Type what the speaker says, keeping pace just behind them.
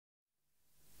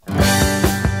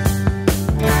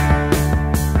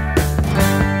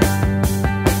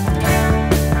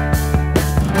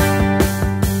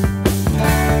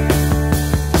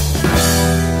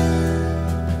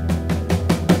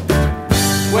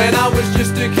was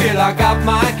just a kid, I got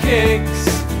my kicks,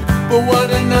 but one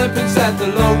and ninepence at the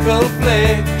local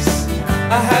flicks.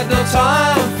 I had no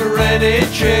time for any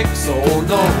chicks, oh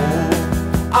no,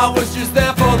 I was just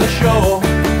there for the show.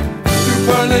 Through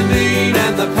Bernadine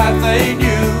and the Pathé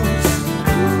News,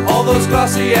 all those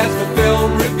glossy ads for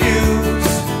film reviews,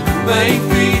 main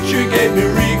feature gave me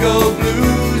regal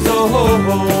blues, oh.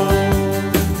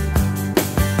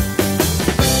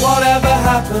 Whatever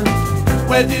happened?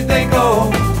 Where did they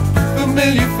go?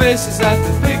 Familiar faces at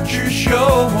the picture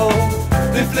show.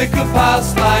 They flicker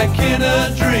past like in a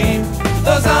dream,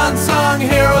 those unsung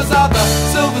heroes of the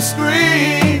silver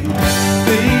screen.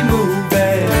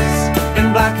 B-movies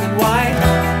in black and white,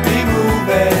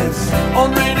 B-movies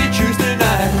on rainy Tuesday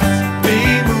nights,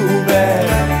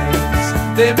 B-movies,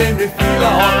 they made me feel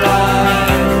alright.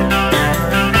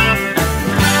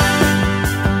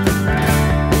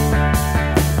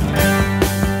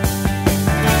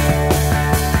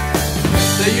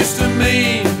 They used to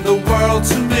mean the world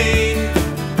to me.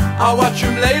 I watch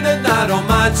them late at night on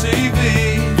my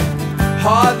TV.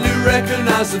 Hardly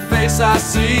recognize the face I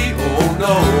see, oh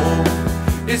no,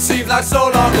 it seems like so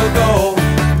long ago.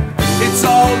 It's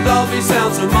all Dolby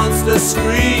sounds and monster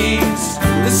screams,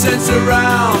 the sense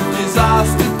around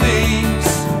disaster themes.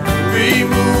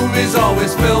 B-movies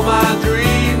always fill my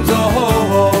dreams,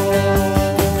 oh.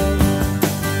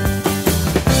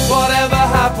 Whatever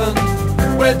happened?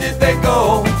 Where did they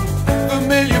go?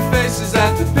 Familiar faces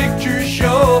at the picture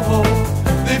show.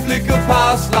 They flicker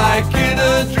past like in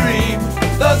a dream,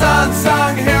 those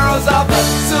unsung heroes of the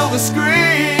silver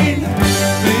screen.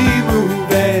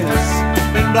 B-movies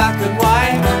in black and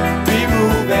white,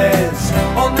 B-movies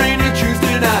on rainy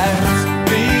Tuesday nights,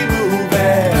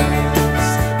 B-movies,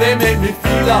 they made me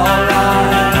feel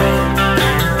alright.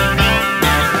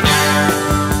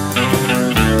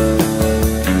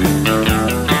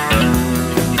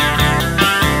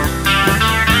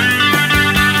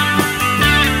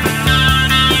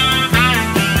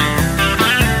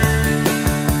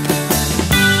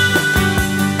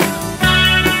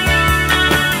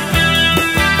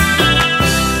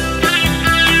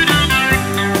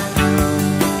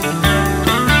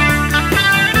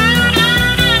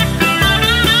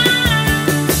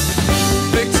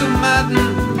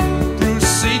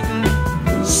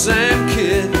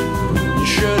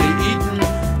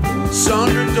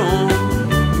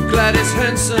 Gladys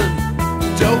Henson,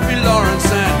 Dopey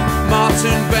Lawrence and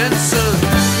Martin Benson.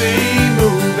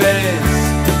 B-movies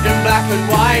in black and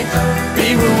white,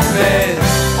 B-movies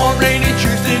on rainy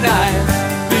Tuesday nights,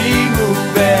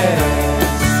 B-movies,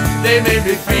 they made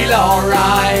me feel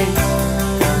alright,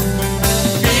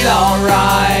 feel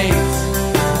alright.